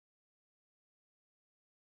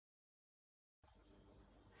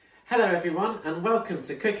Hello everyone and welcome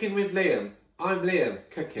to Cooking with Liam. I'm Liam,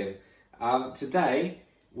 cooking. Today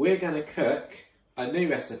we're going to cook a new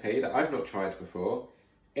recipe that I've not tried before.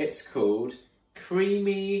 It's called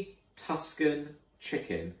Creamy Tuscan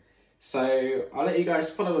Chicken. So I'll let you guys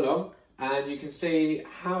follow along and you can see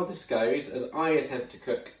how this goes as I attempt to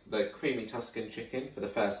cook the Creamy Tuscan Chicken for the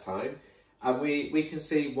first time. And we can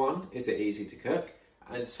see, one, is it easy to cook?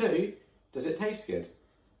 And two, does it taste good?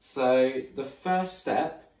 So the first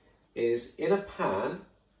step is in a pan.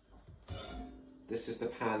 This is the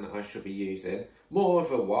pan that I should be using. More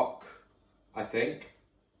of a wok, I think.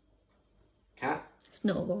 Cat? It's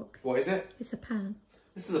not a wok. What is it? It's a pan.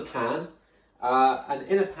 This is a pan. And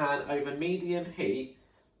in a pan over medium heat,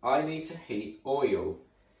 I need to heat oil.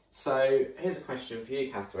 So here's a question for you,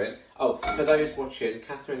 Catherine. Oh, for those watching,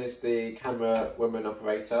 Catherine is the camera woman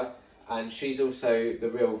operator and she's also the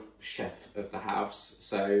real chef of the house.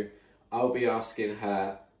 So I'll be asking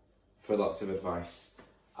her for lots of advice.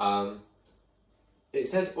 It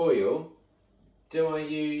says oil. Do I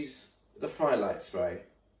use the fry light spray?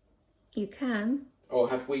 You can. Or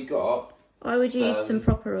have we got... I would use some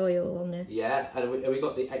proper oil on this. Yeah, and have we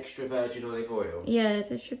got the extra virgin olive oil? Yeah,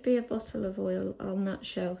 there should be a bottle of oil on that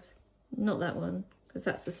shelf. Not that one, because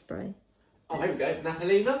that's a spray. Oh, here we go.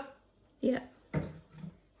 Napolina? Yeah.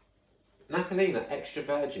 Napolina extra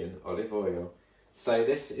virgin olive oil. So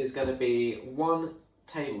this is going to be 1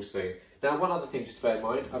 tablespoon. Now, one other thing just to bear in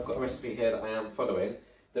mind, I've got a recipe here that I am following.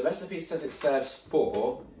 The recipe says it serves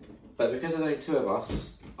 4, but because there's only 2 of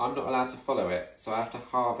us, I'm not allowed to follow it, so I have to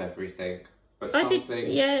halve everything. But some things,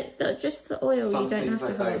 yeah, just the oil. You don't have to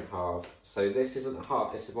halve. I don't halve. So this isn't a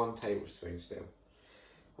half. It's 1 tablespoon still.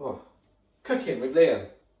 Oh, cooking with Liam.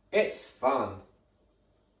 It's fun.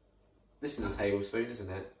 This is a tablespoon, isn't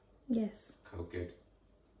it? Yes. Oh, good.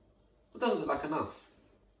 It doesn't look like enough.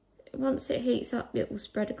 Once it heats up, it will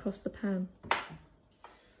spread across the pan.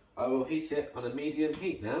 I will heat it on a medium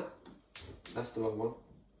heat now. That's the wrong one.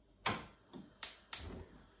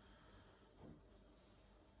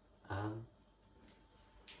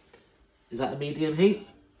 Is that a medium heat?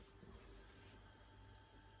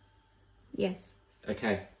 Yes.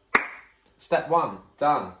 Okay. Step 1,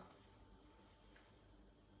 done.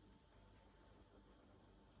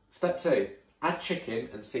 Step 2, add chicken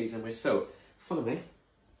and season with salt. Follow me.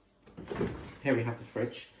 Here we have the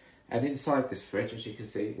fridge. And inside this fridge, as you can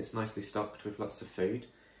see, it's nicely stocked with lots of food.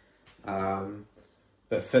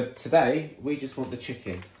 But for today, we just want the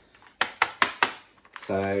chicken.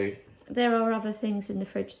 So... there are other things in the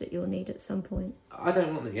fridge that you'll need at some point. I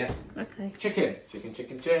don't want them yet. Okay. Chicken. Chicken,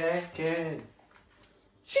 chicken, chicken.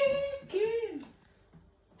 Chicken.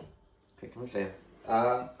 Quick, come here.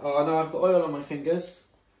 Oh no, I've got oil on my fingers.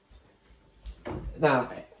 Now,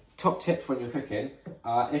 top tip when you're cooking,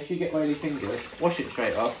 if you get oily fingers, wash it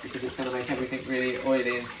straight off because it's going to make everything really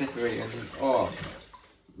oily and slippery and, oh,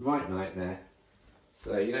 right nightmare.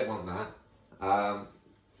 So you don't want that.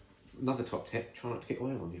 Another top tip, try not to get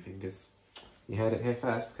oil on your fingers. You heard it here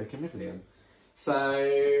first, cooking with Liam.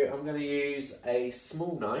 So I'm going to use a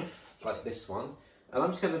small knife, like this one, and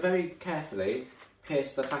I'm just going to very carefully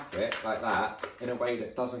pierce the packet like that in a way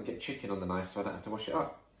that doesn't get chicken on the knife so I don't have to wash it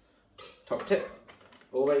up. Top tip,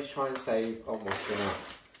 always try and save on washing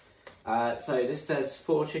up. So this says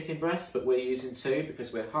 4 chicken breasts, but we're using 2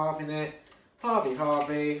 because we're halving it. Harvey. Oh.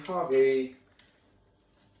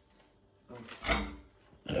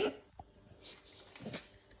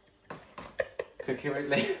 Cooking with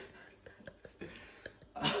Liam.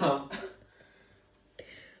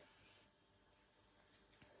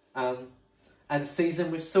 And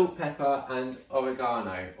season with salt, pepper and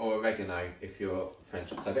oregano, or oregano if you're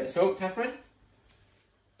French. So a bit of salt, Catherine?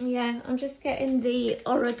 Yeah, I'm just getting the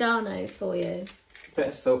oregano for you. Bit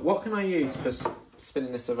of salt. What can I use for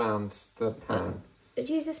spinning this around the pan?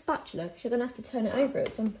 Use a spatula because you're going to have to turn it over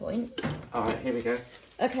at some point. Alright, here we go.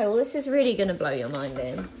 Okay, well this is really going to blow your mind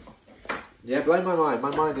in. Yeah, blow my mind.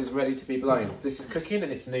 My mind is ready to be blown. This is cooking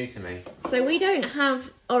and it's new to me. So we don't have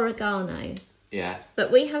oregano. Yeah.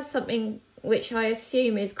 But we have something which I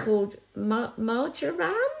assume is called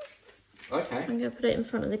marjoram. Okay. I'm going to put it in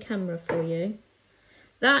front of the camera for you.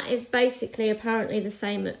 That is basically apparently the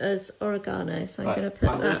same as oregano. So I'm going to put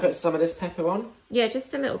I'm going to put some of this pepper on. Yeah,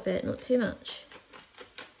 just a little bit, not too much.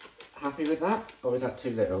 Happy with that? Or is that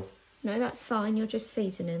too little? No, that's fine. You're just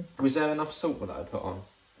seasoning. Was there enough salt that I put on?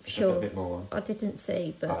 Sure. Put a bit more on. I didn't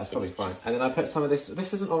see, but that's probably fine. Just... And then I put some of this.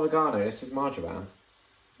 This isn't oregano. This is marjoram.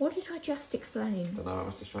 What did I just explain? I don't know. I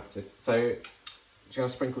was distracted. So, do you want to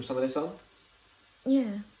sprinkle some of this on? Yeah.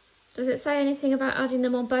 Does it say anything about adding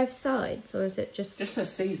them on both sides, or is it just... Just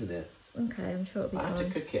says season it. Okay, I'm sure it'll be I fine.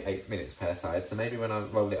 have to cook it 8 minutes per side, so maybe when I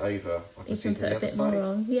roll it over, I can You can season put the a other bit side. more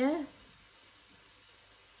on, yeah.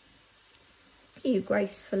 Look at you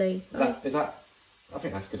gracefully. Is that? I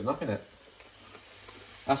think that's good enough, isn't it?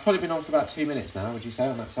 That's probably been on for about 2 minutes now. Would you say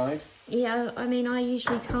on that side? Yeah, I mean, I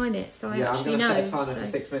usually time it, so I Yeah, I'm actually going to know. set a timer for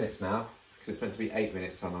 6 minutes now because it's meant to be 8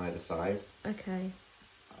 minutes on either side. Okay.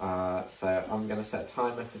 So I'm going to set a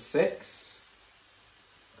timer for 6.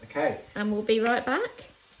 Okay. And we'll be right back.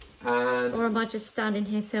 And Or am I just standing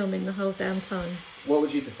here filming the whole damn time? what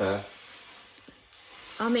would you prefer?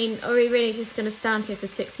 I mean, are we really just going to stand here for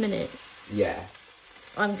 6 minutes? Yeah.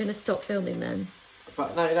 I'm going to stop filming then.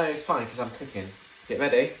 But no, it's fine because I'm cooking. Get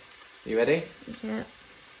ready. You ready? Yeah.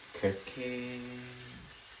 Cooking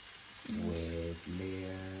with Leah.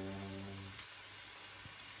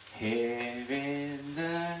 Here in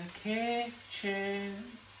the kitchen.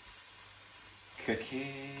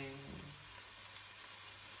 Cooking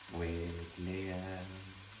with Leah.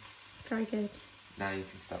 Very good. Now you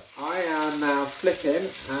can stop. I am now flipping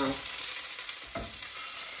out.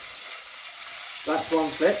 That's one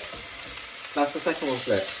flip. That's the second one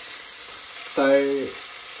flip. So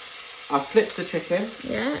I've flipped the chicken.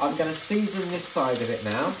 Yeah. I'm going to season this side of it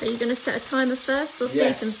now. So you're going to set a timer first or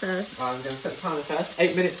season first? I'm going to set the timer first.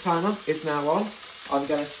 8 minutes timer is now on. I'm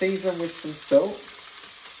going to season with some salt.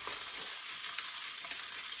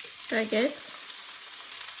 Very good.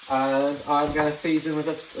 And I'm going to season with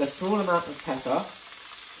a small amount of pepper.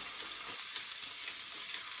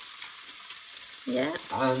 Yeah.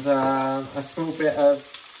 And a small bit of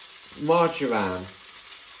marjoram.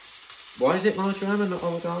 Why is it marjoram and not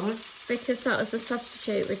oregano? Because that was a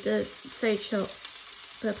substitute with the food shop.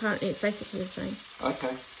 But apparently it's basically the same.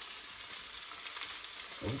 Okay.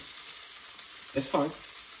 It's fine.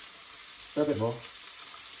 A little bit more.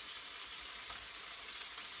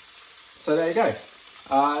 So there you go.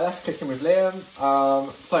 That's cooking with Liam.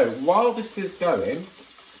 So while this is going,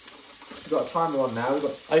 we've got a timer on now. We've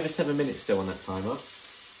got over 7 minutes still on that timer.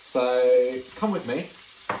 So come with me.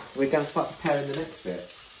 We're going to start preparing the next bit.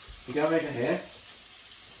 You go over here.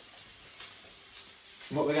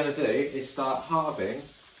 And what we're going to do is start halving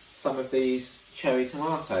some of these cherry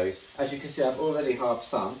tomatoes. As you can see, I've already halved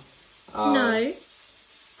some. No.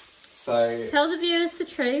 So Tell the viewers the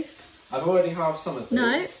truth. I've already halved some of these.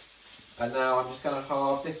 No. And now I'm just going to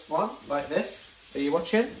halve this one like this. Are you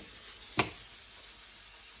watching?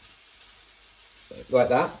 Like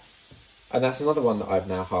that. And that's another one that I've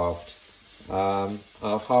now halved. I'll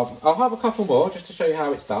halve a couple more just to show you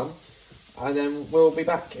how it's done. And then we'll be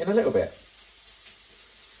back in a little bit.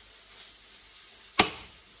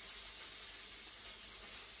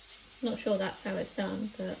 Not sure that's how it's done,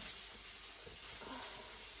 but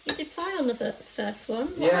you did fine on the first one.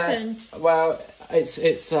 What happened? Well, it's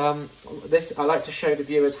this. I like to show the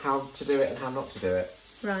viewers how to do it and how not to do it.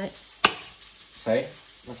 Right. See,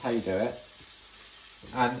 that's how you do it.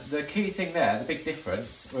 And the key thing there, the big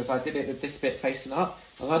difference, was I did it with this bit facing up,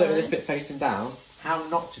 and I did it with this bit facing down. How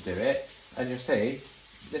not to do it, and you'll see,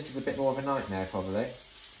 this is a bit more of a nightmare probably.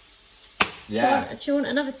 Yeah. Do you want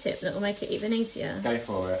another tip that will make it even easier? Go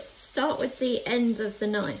for it. Start with the end of the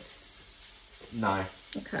knife. No.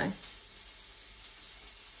 Okay.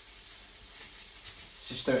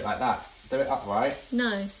 Just do it like that. Do it upright.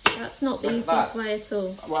 No, that's not the Look at easiest that. way at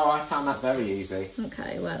all. Well, I found that very easy.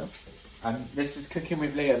 Okay, well. And this is cooking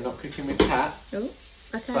with Liam, not cooking with Kat. Oh,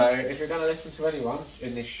 okay. So if you're going to listen to anyone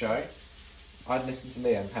in this show, I'd listen to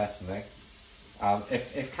Liam personally.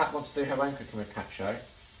 If Kat wants to do her own cooking with Kat show,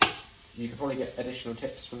 you could probably get additional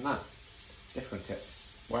tips from that. Different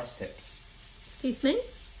tips, worse tips. Excuse me?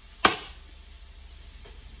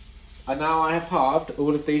 And now I have halved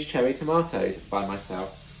all of these cherry tomatoes by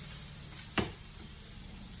myself.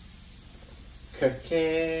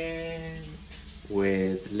 Cooking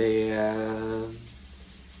with Liam,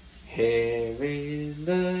 here in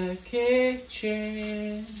the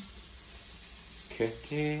kitchen.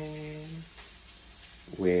 Cooking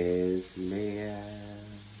with Liam.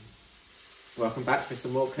 Welcome back for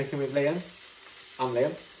some more Cooking with Liam. I'm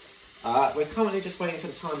Liam. We're currently just waiting for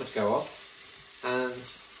the timer to go off, and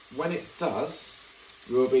when it does,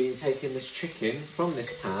 we'll be taking this chicken from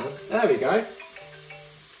this pan. There we go.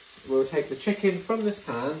 We'll take the chicken from this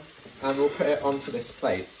pan and we'll put it onto this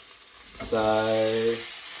plate. So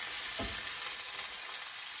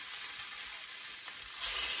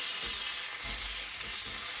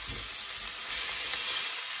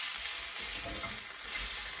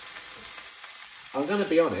I'm going to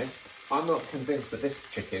be honest, I'm not convinced that this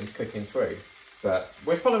chicken's cooking through, but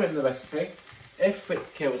we're following the recipe. If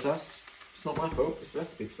it kills us, It's not my fault, it's the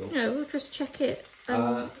recipe's fault. No, we'll just check it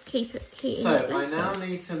and keep it heating So up I later. now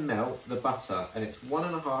need to melt the butter, and it's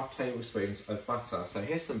 1.5 tablespoons of butter. So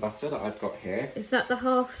here's some butter that I've got here. Is that the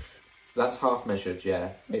half? That's half measured,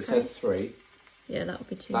 yeah. Okay. It said 3. Yeah, that would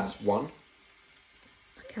be 2. That's 1.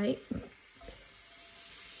 Okay.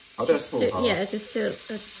 I'll do a small half. Yeah, just do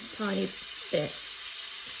a tiny bit.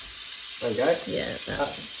 There we go. Yeah,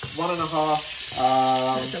 That's 1.5.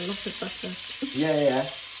 That's a lot of butter. Yeah.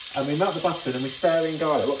 And we melt the butter and then we stir in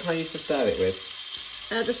garlic. What can I use to stir it with?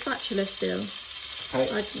 The spatula still.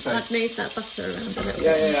 Okay. I'd move that butter around a little bit.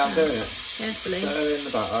 Yeah, I'm doing it. Carefully. Stir in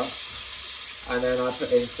the butter. And then I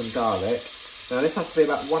put in some garlic. Now this has to be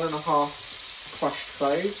about 1.5 crushed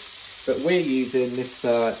cloves. But we're using this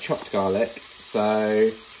chopped garlic. So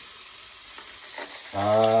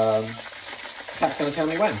that's going to tell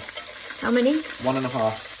me when. How many?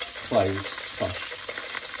 1.5 cloves crushed.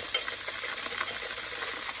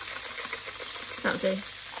 That'll do.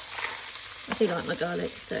 I do like my garlic,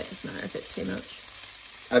 so it doesn't matter if it's too much.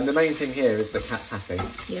 And the main thing here is the cat's happy.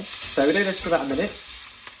 Yes. So we do this for about a minute,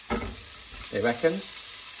 it reckons.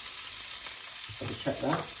 Let me check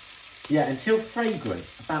that. Yeah, until fragrant,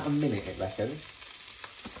 about a minute it reckons.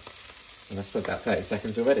 And I've put that 30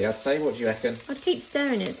 seconds already, I'd say. What do you reckon? I'd keep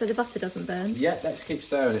stirring it so the butter doesn't burn. Yeah, let's keep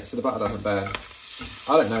stirring it so the butter doesn't burn.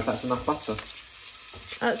 I don't know if that's enough butter.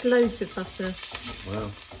 That's loads of butter. Wow.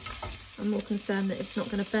 I'm more concerned that it's not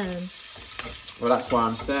going to burn. Well, that's why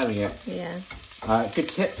I'm stirring it. Yeah. Good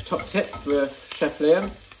tip, top tip for Chef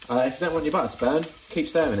Liam. If you don't want your butter to burn, keep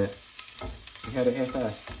stirring it. You heard it here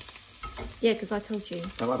first. Yeah, because I told you.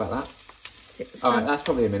 Don't worry about that. Alright, that's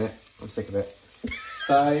probably a minute. I'm sick of it.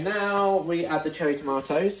 So now we add the cherry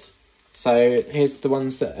tomatoes. So here's the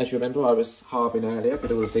ones that, as you remember, I was halving earlier.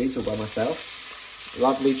 Did all of these all by myself.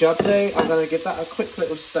 Lovely jubbly. I'm going to give that a quick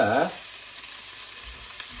little stir.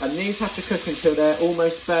 And these have to cook until they're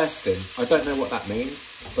almost bursting. I don't know what that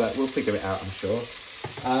means, but we'll figure it out, I'm sure.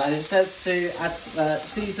 And it says to add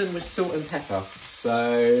season with salt and pepper.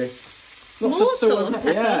 So lots More of salt and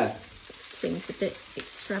pepper. Yeah. Seems a bit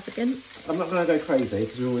extravagant. I'm not going to go crazy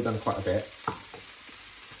because we've already done quite a bit.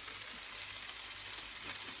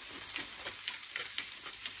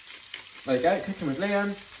 There you go, cooking with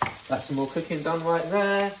Liam. That's some more cooking done right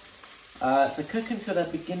there. So cook until they're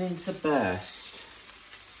beginning to burst.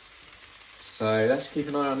 So let's keep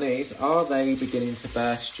an eye on these. Are they beginning to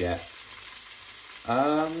burst yet?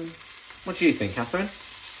 What do you think, Catherine?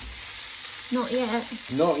 Not yet.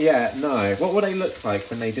 Not yet, no. What will they look like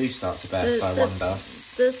when they do start to burst, I wonder?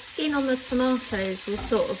 The skin on the tomatoes will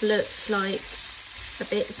sort of look like a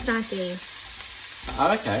bit saggy.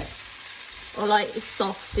 Oh, okay. Or like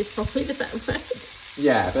soft is probably the better word.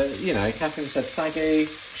 Yeah, but you know, Catherine said saggy.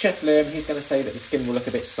 Chef Liam, he's going to say that the skin will look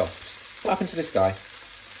a bit soft. What happened to this guy?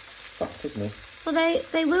 Fucked, isn't he? Well,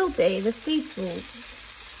 they will be. The seeds will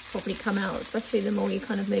probably come out, especially the more you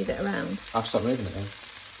kind of move it around. I'll stop moving it then.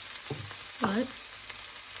 Right.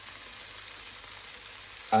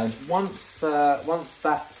 And once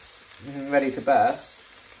that's ready to burst,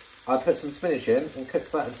 I put some spinach in and cook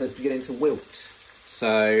that until it's beginning to wilt.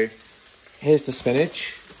 So here's the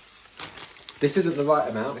spinach. This isn't the right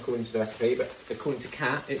amount according to the recipe, but according to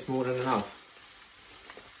Kat, it's more than enough.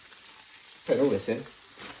 Putting all this in.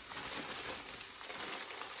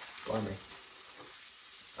 Blimey.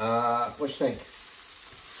 What do you think?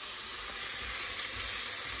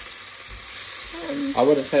 I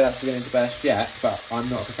wouldn't say that's beginning to burst yet, but I'm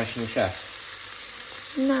not a professional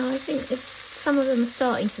chef. No, I think some of them are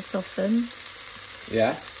starting to soften.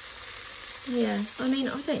 Yeah? Yeah, I mean,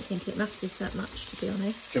 I don't think it matters that much, to be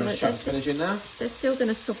honest. Do you want to chuck the spinach in now? They're still going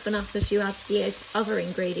to soften up as you add the other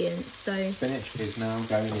ingredients, so... Spinach is now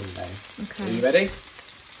going in then. Okay. Are you ready?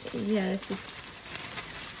 Yeah, this is...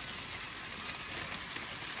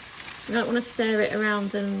 You don't want to stir it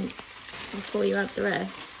around before you add the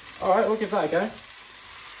rest. Alright, we'll give that a go.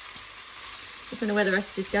 I don't know where the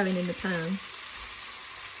rest is going in the pan.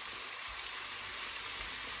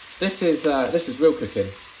 This is real cooking.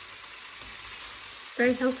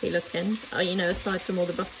 Very healthy looking, you know, aside from all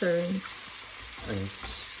the butter and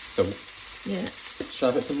salt. Yeah. Shall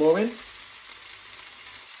I put some more in?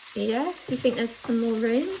 Yeah, you think there's some more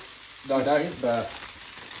room? No, I don't, but...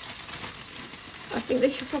 I think we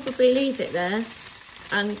should probably leave it there.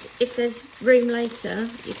 And if there's room later,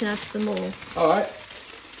 you can add some more. Alright.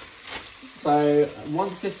 So,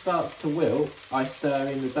 once this starts to wilt, I stir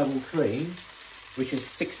in the double cream, which is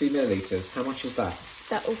 60 millilitres. How much is that?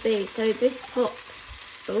 That will be, so this pot...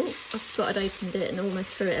 Oh, I forgot I'd opened it and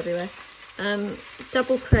almost threw it everywhere.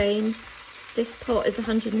 Double cream. This pot is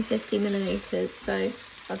 150 millilitres, so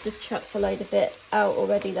I've just chucked a load of it out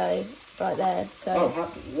already though, right there. So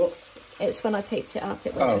what? It's when I picked it up,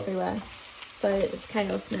 it went everywhere. So it's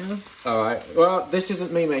chaos now. All right. Well, this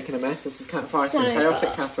isn't me making a mess. This is Cat Pricing.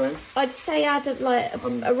 Chaotic Catherine. I'd say add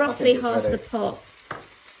a roughly half the pot.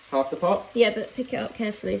 Half the pot? Yeah, but pick it up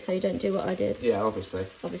carefully so you don't do what I did. Yeah, obviously.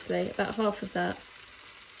 Obviously, about half of that.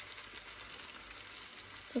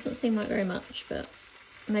 Doesn't seem like very much, but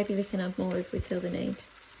maybe we can add more if we feel the need.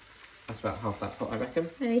 That's about half that pot, I reckon.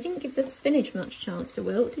 No, you didn't give the spinach much chance to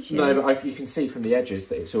wilt, did you? No, but you can see from the edges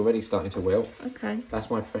that it's already starting to wilt. Okay. That's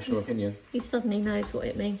my professional opinion. He suddenly knows what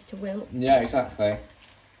it means to wilt. Yeah, exactly.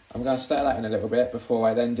 I'm going to stir that in a little bit before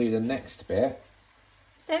I then do the next bit.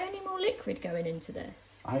 Is there any more liquid going into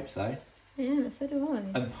this? I hope so. Yeah, so do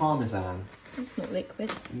I. And parmesan. That's not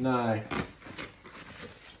liquid. No.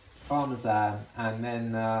 Parmesan, and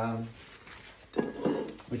then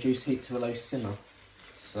reduce heat to a low simmer.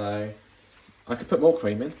 So I could put more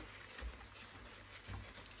cream in.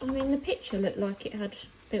 I mean, the picture looked like it was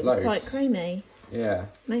Loads. quite creamy. Yeah.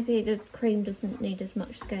 Maybe the cream doesn't need as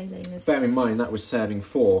much scaling as... Bear in mind, that was serving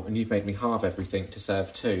 4, and you've made me halve everything to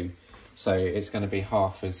serve 2. So it's going to be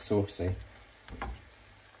half as saucy.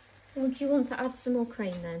 Well, do you want to add some more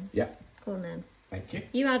cream then? Yeah. Go on then. Thank you.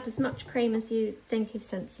 You add as much cream as you think is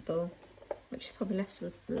sensible, which is probably less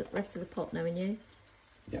of the rest of the pot knowing you.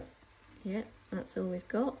 Yeah. Yeah, that's all we've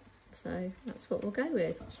got. So that's what we'll go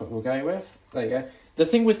with. That's what we'll go with. There you go. The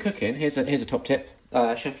thing with cooking, here's a top tip.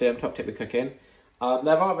 Chef Liam top tip with cooking.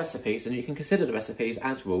 There are recipes, and you can consider the recipes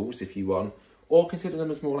as rules if you want, or consider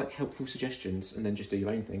them as more like helpful suggestions, and then just do your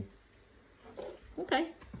own thing. Okay,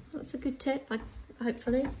 that's a good tip,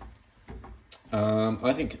 hopefully.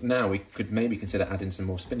 I think now we could maybe consider adding some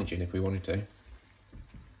more spinach in if we wanted to.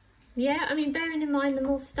 Yeah, I mean, bearing in mind the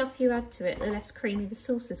more stuff you add to it, the less creamy the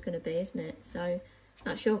sauce is going to be, isn't it? So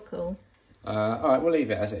that's your call. All right, we'll leave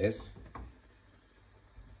it as it is.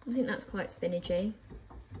 I think that's quite spinachy.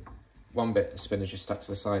 One bit of spinach is stuck to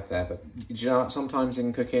the side there, but do you know what? Sometimes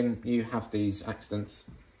in cooking you have these accidents.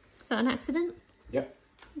 Is that an accident? Yep.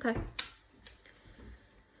 Okay.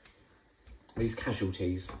 These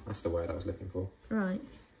casualties, that's the word I was looking for. Right.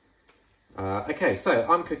 Okay, so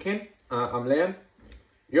I'm cooking. I'm Liam.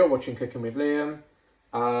 You're watching Cooking with Liam.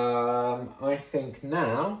 I think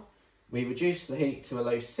now we reduce the heat to a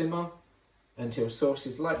low simmer until sauce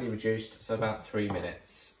is lightly reduced, so about 3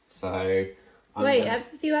 minutes. So wait, have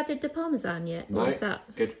you added the parmesan yet? No, is that...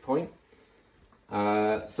 good point.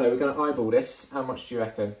 So we're going to eyeball this. How much do you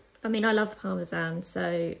reckon? I mean, I love parmesan,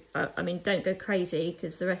 so I mean, don't go crazy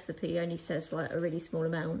because the recipe only says like a really small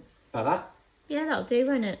amount. Like that? Yeah, that'll do,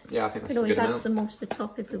 won't it? Yeah, I think that's we a good amount. Could always add some more to the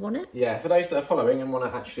top if we want it. Yeah, for those that are following and want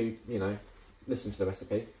to actually, you know, listen to the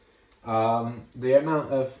recipe. The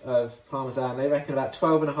amount of parmesan, they reckon about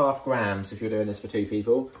 12.5 grams if you're doing this for 2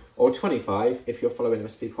 people, or 25 if you're following the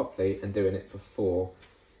recipe properly and doing it for 4,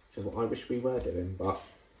 which is what I wish we were doing, but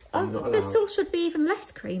I'm not allowed. The sauce would be even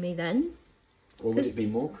less creamy then. Or would it be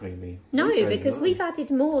more creamy? No, because we've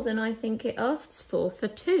added more than I think it asks for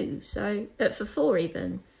 2, so for 4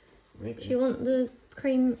 even. Maybe. Do you want the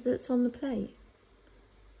cream that's on the plate?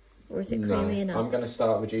 Or is it creamy enough? I'm going to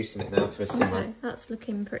start reducing it now to a simmer. Okay, that's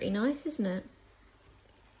looking pretty nice, isn't it?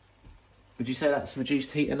 Would you say that's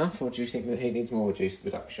reduced heat enough, or do you think the heat needs more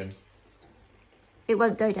reduction? It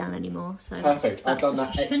won't go down anymore, so perfect. I've done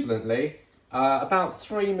that sufficient. excellently. About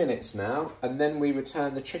 3 minutes now, and then we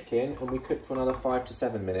return the chicken and we cook for another 5 to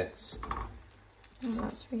 7 minutes. Oh,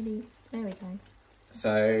 that's really... There we go.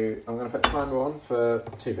 So I'm going to put the timer on for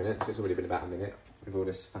 2 minutes. It's already been about a minute with all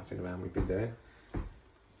this faffing around we've been doing.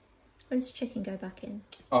 When does the chicken go back in?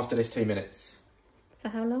 After this 2 minutes. For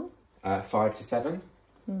how long? 5 to 7.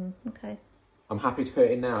 Okay. I'm happy to put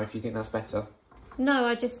it in now if you think that's better. No,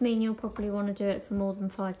 I just mean you'll probably want to do it for more than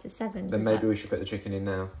 5 to 7. Then maybe we should put the chicken in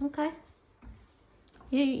now. Okay.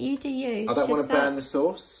 You do you. I don't want to burn the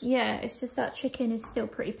sauce. Yeah, it's just that chicken is still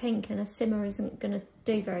pretty pink and a simmer isn't going to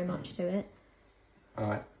do very much to it.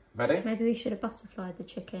 Alright, ready? Maybe we should have butterflied the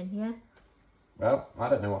chicken, yeah? Well, I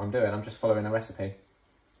don't know what I'm doing. I'm just following a recipe.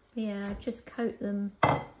 Yeah, just coat them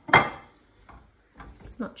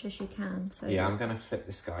as much as you can. So yeah, I'm going to flip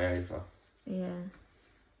this guy over. Yeah.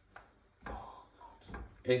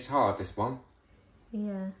 It's hard, this one.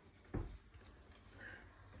 Yeah.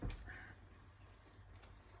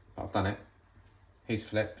 I've done it. He's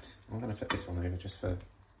flipped. I'm going to flip this one over just for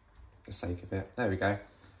the sake of it. There we go.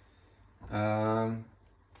 And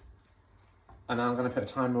now I'm going to put a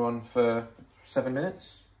timer on for 7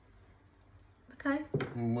 minutes. Okay.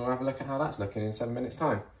 And we'll have a look at how that's looking in 7 minutes'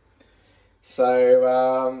 time.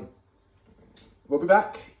 So we'll be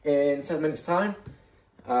back in 7 minutes' time.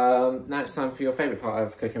 Now it's time for your favourite part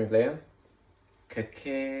of Cooking with Liam.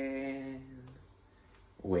 Cooking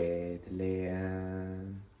with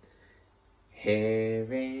Liam.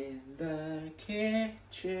 Here in the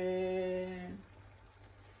kitchen.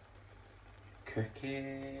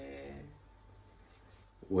 Cooking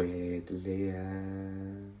with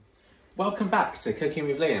Liam. Welcome back to Cooking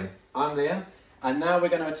with Liam. I'm Liam, and now we're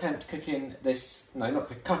going to attempt cutting this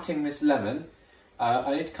lemon.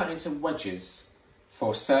 I need to cut into wedges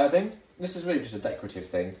for serving. This is really just a decorative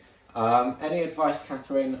thing. Any advice,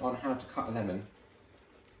 Catherine, on how to cut a lemon?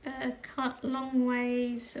 Cut long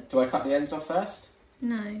ways. Do I cut the ends off first?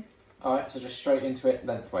 No. Alright, so just straight into it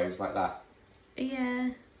lengthways like that?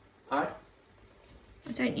 Yeah. Alright.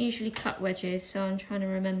 I don't usually cut wedges, so I'm trying to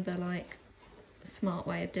remember like a smart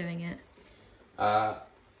way of doing it.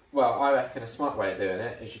 Well, I reckon a smart way of doing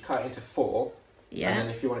it is you cut it into 4. Yeah. And then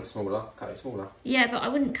if you want it smaller, cut it smaller. Yeah, but I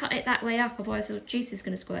wouldn't cut it that way up, otherwise the juice is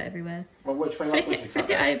going to squirt everywhere. Well, which way up would you cut flip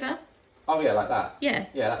it over. Oh yeah, like that? Yeah.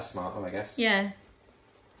 Yeah, that's smart, I guess. Yeah.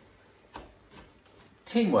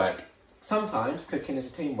 Teamwork. Sometimes cooking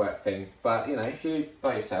is a teamwork thing, but you know, if you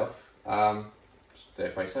by yourself, just do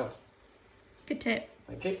it by yourself. Good tip.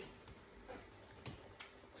 Thank you.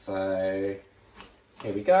 So,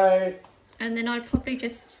 here we go. And then I'd probably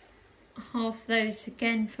just half those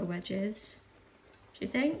again for wedges. Do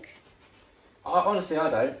you think? Honestly, I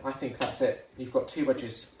don't. I think that's it. You've got 2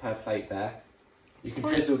 wedges per plate there. You can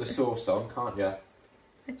drizzle the sauce on, can't you?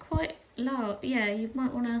 They're quite large. Yeah, you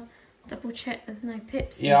might want to double check there's no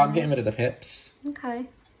pips. Yeah, I'm getting rid of the pips. Okay.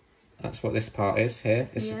 That's what this part is here.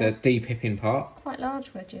 This is the de-pipping part. Quite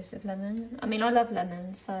large wedges of lemon. I mean, I love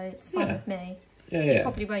lemons, so it's fine with me. Yeah, yeah.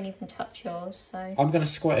 Probably won't even touch yours, so. I'm going to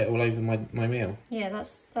squirt it all over my meal. Yeah,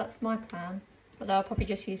 that's my plan. Although I'll probably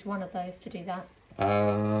just use one of those to do that.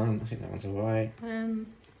 I think that one's alright.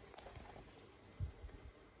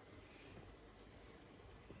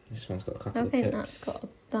 This one's got a couple of pips. I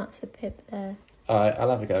think that's a pip there. Alright, I'll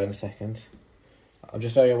have a go in a second. I'm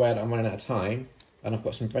just very aware that I'm running out of time, and I've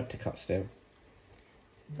got some bread to cut still.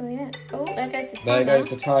 Oh yeah. Oh, there goes the timer. There goes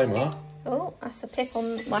the timer. Oh, that's a pip on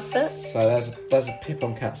my foot. So there's a pip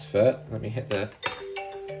on Kat's foot. Let me hit the...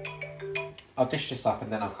 I'll dish this up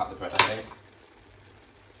and then I'll cut the bread, I think.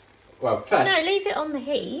 Well, first... No, leave it on the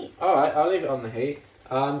heat. Alright, I'll leave it on the heat.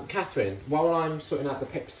 Catherine, while I'm sorting out the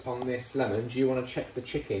pips on this lemon, do you want to check the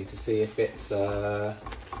chicken to see if it's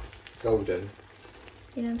golden?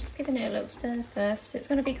 Yeah, I'm just giving it a little stir first. It's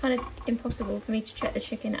going to be kind of impossible for me to check the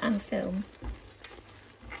chicken and film.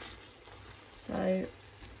 So,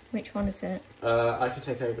 which one is it? I can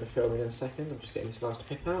take over the filming in a second. I'm just getting this last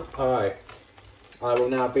pip out. Alright. I will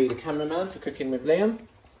now be the cameraman for Cooking with Liam.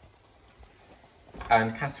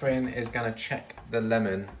 And Catherine is going to check the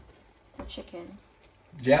lemon. The chicken.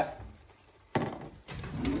 Yeah.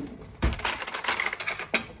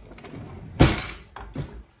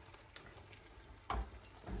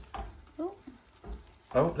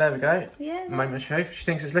 Oh, there we go. Yeah. Moment of truth. She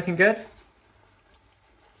thinks it's looking good.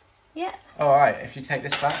 Yeah. Alright, if you take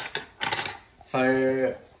this back.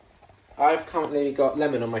 So, I've currently got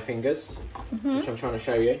lemon on my fingers, which I'm trying to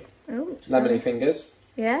show you. Oh, lemony fingers.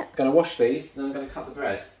 Yeah. Going to wash these, then I'm going to cut the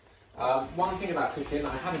bread. One thing about cooking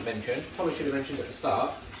that I haven't mentioned, probably should have mentioned at the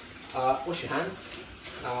start, wash your hands.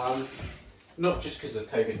 Not just because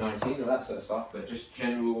of COVID-19 or that sort of stuff, but just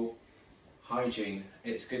general hygiene.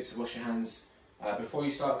 It's good to wash your hands before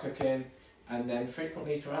you start cooking, and then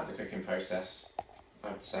frequently throughout the cooking process,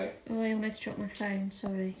 I would say. Oh, I almost dropped my phone,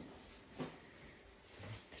 sorry. I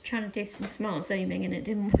was trying to do some smart zooming and it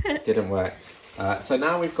didn't work. Didn't work. So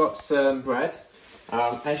now we've got some bread.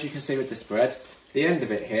 As you can see with this bread, the end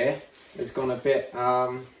of it here has gone a bit,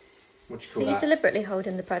 what do you call that? Are you deliberately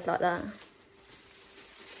holding the bread like that?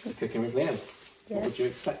 It's Cooking with Liam. Yeah. What would you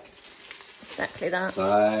expect? Exactly that.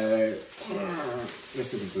 So,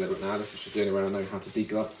 this isn't deliberate now, this is just the only way I know how to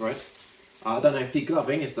deglove bread. I don't know if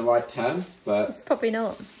degloving is the right term, but... It's probably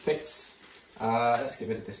not. Fits. Let's get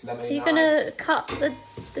rid of this lemon. Are you going to cut the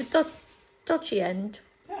dodgy end?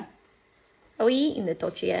 Yeah. Are we eating the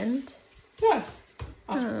dodgy end? Yeah.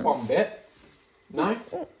 That's one bit. No?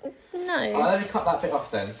 No. Let me cut that bit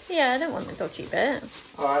off then. Yeah, I don't want the dodgy bit.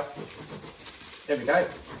 Alright. Here we go.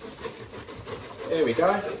 Here we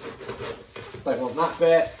go. Don't want that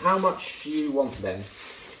bit. How much do you want then?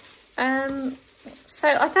 So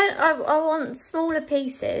I want smaller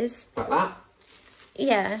pieces. Like that?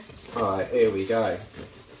 Yeah. Alright, here we go.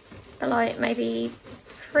 Like maybe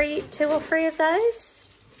 2 or 3 of those.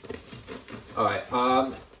 Alright,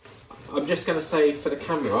 I'm just going to say for the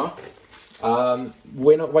camera,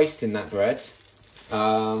 we're not wasting that bread.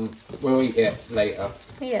 We'll eat it later.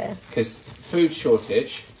 Yeah. Because food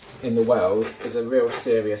shortage in the world is a real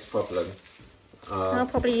serious problem. I'll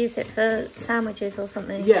probably use it for sandwiches or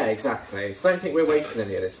something. Yeah, exactly. So I don't think we're wasting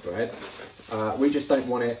any of this bread. We just don't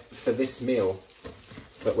want it for this meal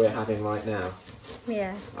that we're having right now.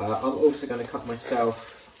 Yeah. I'm also going to cut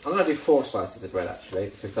myself... I'm going to do 4 slices of bread, actually,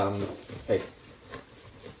 because I'm a pig.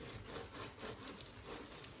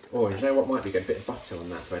 Oh, and you know what might be good? A bit of butter on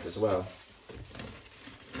that bread as well.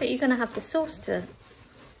 But you're going to have the sauce to...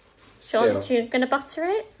 Still. You're going to butter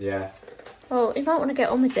it? Yeah. Well, you might want to get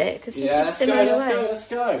on with it, because this Yeah, is simmering away. let's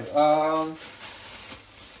go.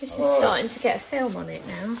 This is starting to get a film on it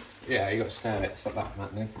now. Yeah, you got to stir it. Stop that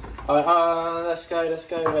happening. Let's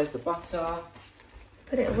go. Where's the butter?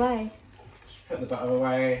 Put it away. Put the butter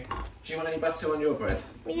away. Do you want any butter on your bread?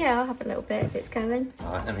 Yeah, I'll have a little bit if it's going.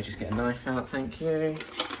 Alright, let me just get a knife out, thank you.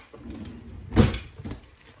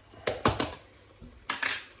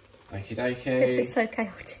 Okie dokie. This is so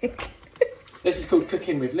chaotic. This is called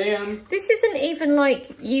Cooking with Liam. This isn't even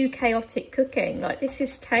like you chaotic cooking. Like, this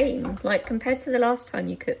is tame. Like, compared to the last time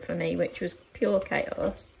you cooked for me, which was pure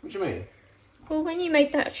chaos. What do you mean? Well, when you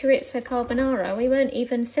made that chorizo carbonara, we weren't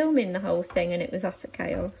even filming the whole thing and it was utter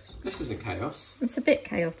chaos. This isn't chaos. It's a bit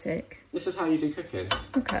chaotic. This is how you do cooking.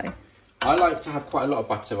 Okay. I like to have quite a lot of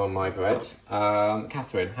butter on my bread.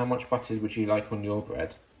 Catherine, how much butter would you like on your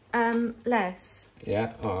bread? Less.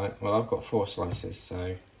 Yeah, alright. Well, I've got 4 slices,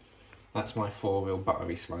 so that's my 4 real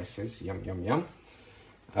buttery slices. Yum, yum, yum.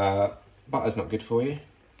 Butter's not good for you.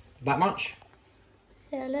 That much?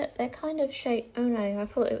 Yeah, look, they're kind of shaped... Oh no, I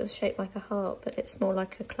thought it was shaped like a heart, but it's more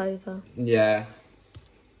like a clover. Yeah.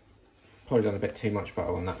 Probably done a bit too much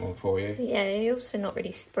butter on that one for you. Yeah, you also not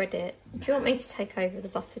really spread it. Do you want me to take over the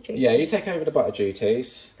butter duties? Yeah, you take over the butter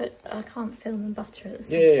duties. But I can't film and butter at the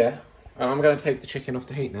same time. Yeah. I'm going to take the chicken off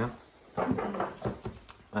the heat now.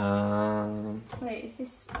 Wait, is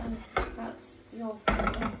this... that's your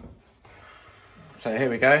phone? So here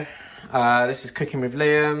we go. This is Cooking with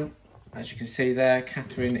Liam. As you can see there,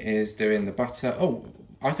 Catherine is doing the butter. Oh,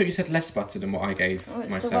 I thought you said less butter than what I gave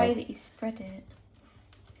myself. Oh, it's the way that you spread it.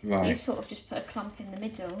 Right. You sort of just put a clump in the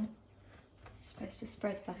middle. You're supposed to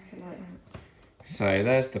spread butter like that. So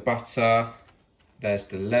there's the butter. There's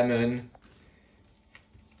the lemon.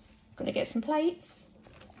 Gonna get some plates.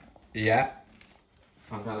 Yeah.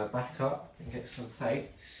 I'm going to back up and get some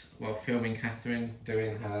plates while filming Catherine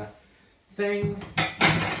doing her thing.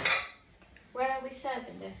 Where are we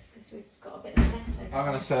serving this? Because we've got a bit of a mess over I'm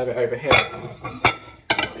going to serve it over here.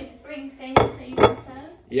 Want me to bring things so you can serve?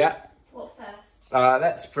 Yeah. What first?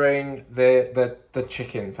 Let's bring the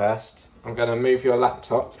chicken first. I'm going to move your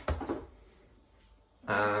laptop.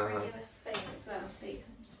 Bring you a spoon as well so you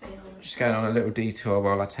can spoon on. Just going on a little detour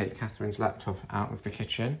while I take Catherine's laptop out of the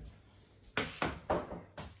kitchen.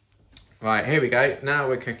 Right, here we go. Now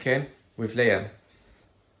we're cooking with Liam.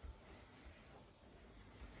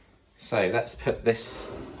 So let's put this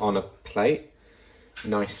on a plate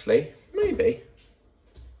nicely. Maybe.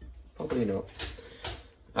 Probably not.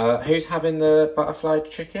 Who's having the butterfly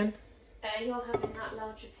chicken? You're having that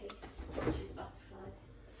larger piece, which is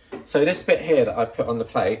butterflied. So this bit here that I've put on the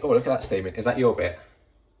plate, oh look at that steaming, is that your bit?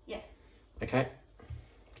 Yeah. Okay.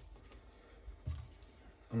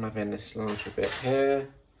 I'm having this larger bit here.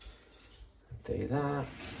 Do that.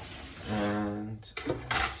 And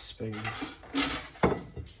spoon.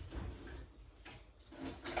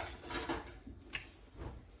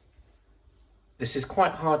 This is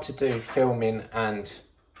quite hard to do, filming and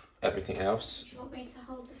everything else. Do you want me to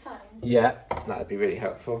hold the phone? Yeah, that'd be really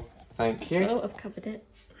helpful. Thank you. Oh, I've covered it.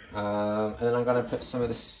 And then I'm going to put some of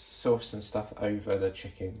the sauce and stuff over the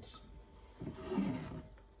chickens.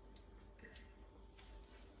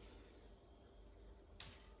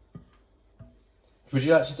 Would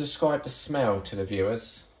you like to describe the smell to the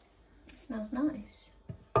viewers? It smells nice.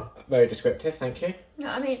 Very descriptive, thank you. No,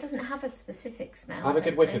 I mean, it doesn't have a specific smell. Have a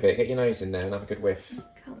good whiff of it. Get your nose in there and have a good whiff.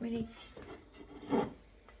 Can't really...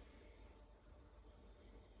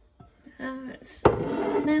 it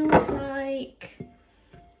smells like...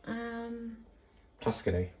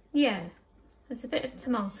 Tuscany. Yeah. There's a bit of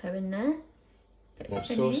tomato in there. More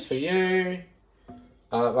sauce for you.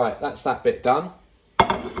 Right, that's that bit done.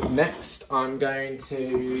 Next, I'm going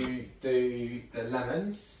to do the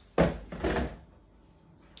lemons.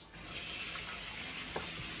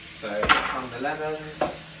 So, on the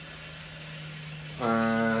lemons,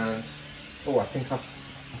 and oh, I think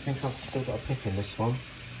I've still got a pip in this one.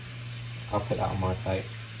 I'll put that on my plate.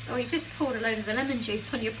 Oh, you just poured a load of the lemon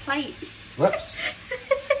juice on your plate. Whoops.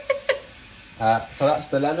 So that's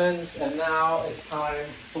the lemons, and now it's time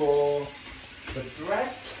for the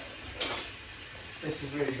bread. this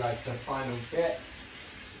is really like the final bit.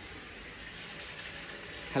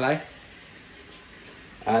 Hello.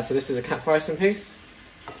 So this is a capsaicin piece.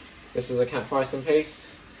 This is a capsaicin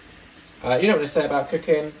piece. You know what to say about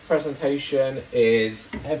cooking. Presentation is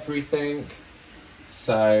everything.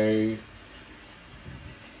 So,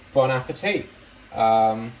 bon appetit.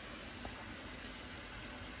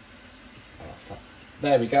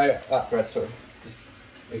 There we go. That bread sort of just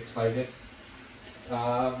exploded.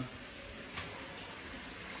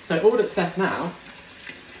 So all that's left now.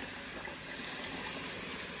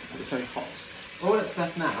 It's very hot. All that's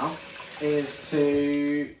left now is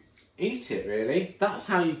to eat it, really. That's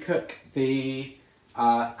how you cook the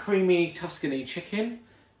creamy Tuscan chicken.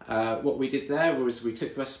 What we did there was we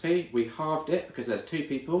took the recipe, we halved it because there's 2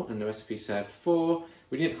 people and the recipe served 4.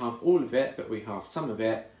 We didn't halve all of it, but we halved some of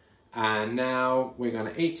it. And now we're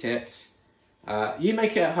going to eat it. You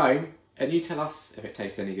make it at home and you tell us if it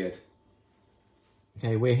tastes any good.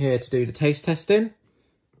 Okay, we're here to do the taste testing.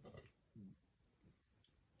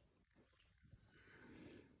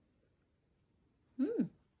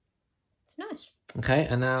 It's nice. Okay,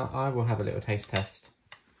 and now I will have a little taste test.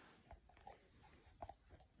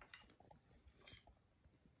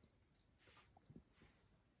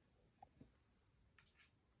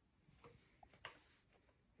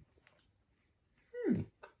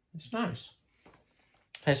 It's nice.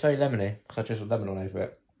 Tastes very lemony because I drizzled lemon all over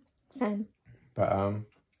it. Same. But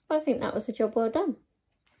I think that was a job well done.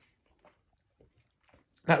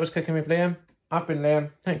 That was Cooking with Liam. I've been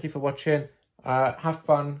Liam. Thank you for watching. Have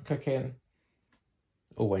fun cooking.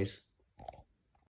 Always.